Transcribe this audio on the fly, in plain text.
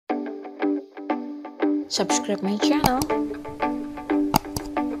subscribe my channel.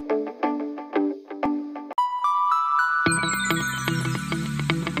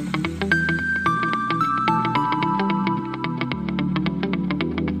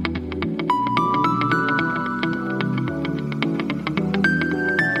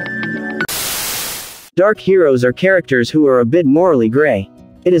 Dark heroes are characters who are a bit morally gray.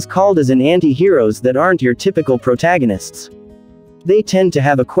 It is called as an anti-heroes that aren't your typical protagonists. They tend to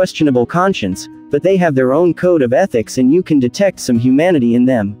have a questionable conscience, but they have their own code of ethics and you can detect some humanity in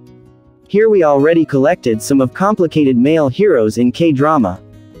them. Here we already collected some of complicated male heroes in K-drama.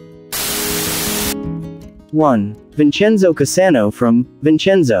 1. Vincenzo Cassano from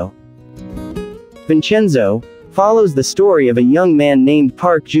Vincenzo. Vincenzo follows the story of a young man named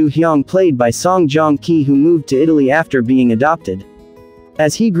Park Ju-hyung, played by Song Joong-ki, who moved to Italy after being adopted.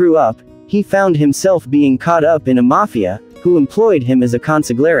 As he grew up, he found himself being caught up in a mafia, who employed him as a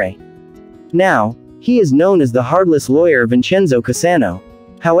consigliere. Now, he is known as the heartless lawyer Vincenzo Cassano.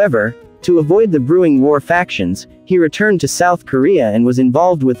 However, to avoid the brewing war factions, he returned to South Korea and was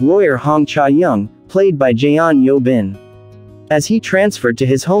involved with lawyer Hong Cha-young, played by Jeon Yo-bin. As he transferred to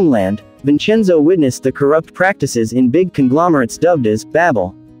his homeland, Vincenzo witnessed the corrupt practices in big conglomerates dubbed as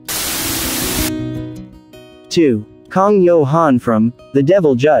Babel. 2. Kang Yo-han from The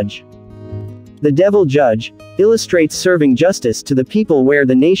Devil Judge. The Devil Judge illustrates serving justice to the people where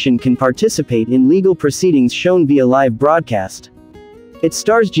the nation can participate in legal proceedings shown via live broadcast. It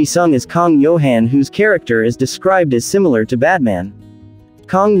stars Ji-sung as Kang Yo-han, whose character is described as similar to Batman.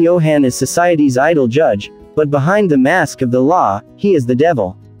 Kang Yo-han is society's idle judge, but behind the mask of the law, he is the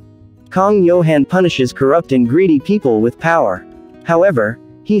devil. Kang Yo-han punishes corrupt and greedy people with power. However,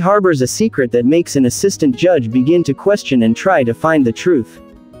 he harbors a secret that makes an assistant judge begin to question and try to find the truth.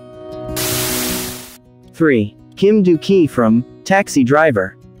 3. Kim Do-ki from Taxi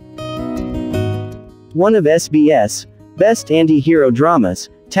Driver. One of SBS' best anti-hero dramas,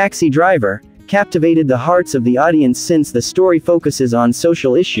 Taxi Driver captivated the hearts of the audience since the story focuses on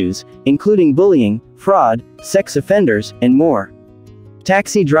social issues, including bullying, fraud, sex offenders, and more.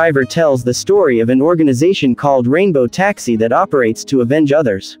 Taxi Driver tells the story of an organization called Rainbow Taxi that operates to avenge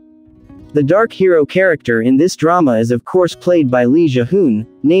others. The dark hero character in this drama is of course played by Lee Ja-hoon,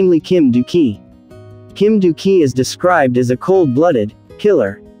 namely Kim Do-ki. Kim Do-ki is described as a cold-blooded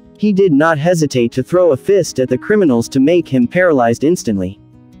killer. He did not hesitate to throw a fist at the criminals to make him paralyzed instantly.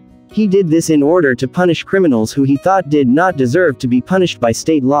 He did this in order to punish criminals who he thought did not deserve to be punished by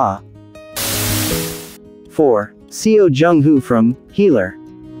state law. 4. Seo Jung-hoo from Healer.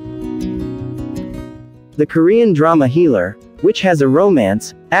 The Korean drama Healer, which has a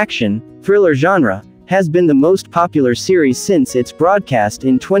romance, action, thriller genre, has been the most popular series since its broadcast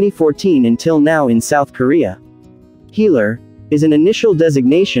in 2014 until now in South Korea. Healer is an initial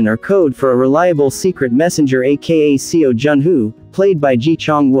designation or code for a reliable secret messenger, aka Seo Jung-hoo, played by Ji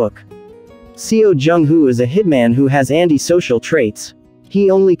Chong-wook. Seo Jung-hoo is a hitman who has antisocial traits.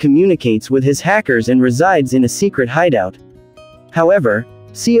 He only communicates with his hackers and resides in a secret hideout. However,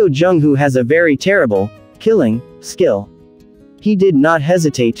 Seo Jung-hoo has a very terrible killing skill. He did not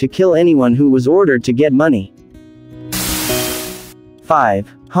hesitate to kill anyone who was ordered to get money.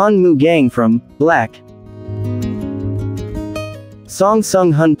 5. Han Moo-gang from Black. Song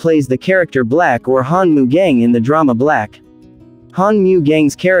Sung-hun plays the character Black or Han Moo-gang in the drama Black. Han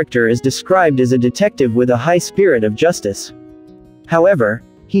Moo-gang's character is described as a detective with a high spirit of justice. However,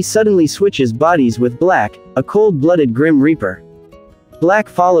 he suddenly switches bodies with Black, a cold-blooded Grim Reaper. Black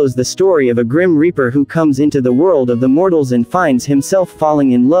follows the story of a Grim Reaper who comes into the world of the mortals and finds himself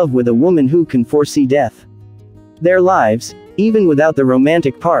falling in love with a woman who can foresee death. Their lives, even without the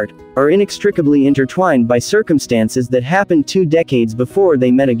romantic part, are inextricably intertwined by circumstances that happened 2 decades before they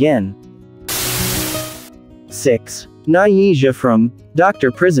met again. 6. Na Yi-ja from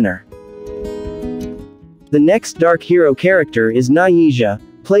Dr. Prisoner. The next dark hero character is Na Yi-ja,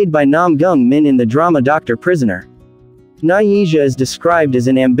 played by Nam Gung-min in the drama Dr. Prisoner. Na Yi-ja is described as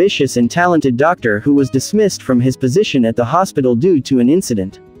an ambitious and talented doctor who was dismissed from his position at the hospital due to an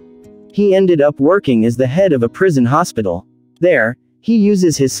incident. He ended up working as the head of a prison hospital. There, he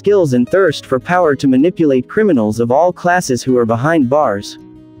uses his skills and thirst for power to manipulate criminals of all classes who are behind bars.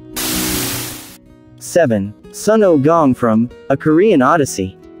 7. Sun Oh-gong from A Korean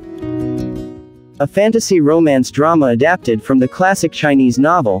Odyssey. A fantasy romance drama adapted from the classic Chinese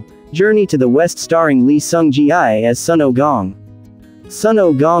novel, Journey to the West, starring Lee Sung-ji as Sun Oh-gong. Sun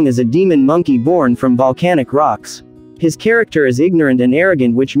Oh-gong is a demon monkey born from volcanic rocks. His character is ignorant and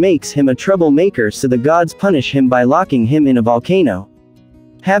arrogant, which makes him a troublemaker, so the gods punish him by locking him in a volcano.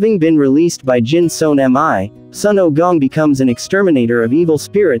 Having been released by Jin Son Mi, Sun Gong becomes an exterminator of evil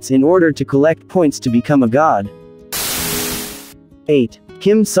spirits in order to collect points to become a god. 8.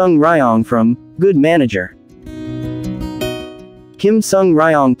 Kim Sung Ryong from Good Manager. Kim Sung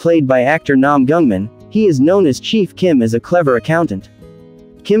Ryong, played by actor Nam Gungman, he is known as Chief Kim, as a clever accountant.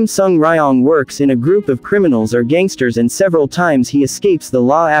 Kim Sung Ryong works in a group of criminals or gangsters, and several times he escapes the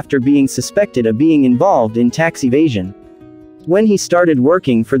law after being suspected of being involved in tax evasion. When he started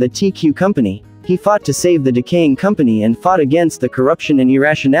working for the TQ company, he fought to save the decaying company and fought against the corruption and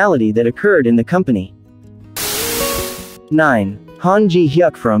irrationality that occurred in the company. 9. Han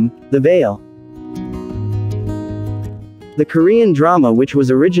Ji-hyuk from The Veil. The Korean drama, which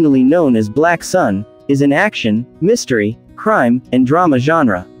was originally known as Black Sun, is an action, mystery, crime, and drama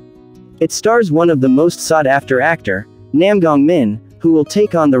genre. It stars one of the most sought-after actor, Nam Gong-min, who will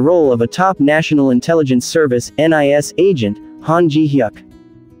take on the role of a top National Intelligence Service (NIS) agent, Han Ji-hyuk.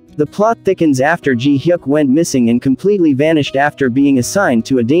 The plot thickens after Ji-hyuk went missing and completely vanished after being assigned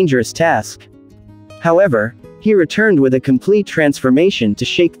to a dangerous task. However, he returned with a complete transformation to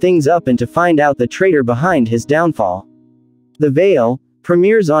shake things up and to find out the traitor behind his downfall. The Veil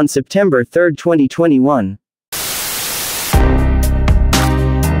premieres on September 3, 2021.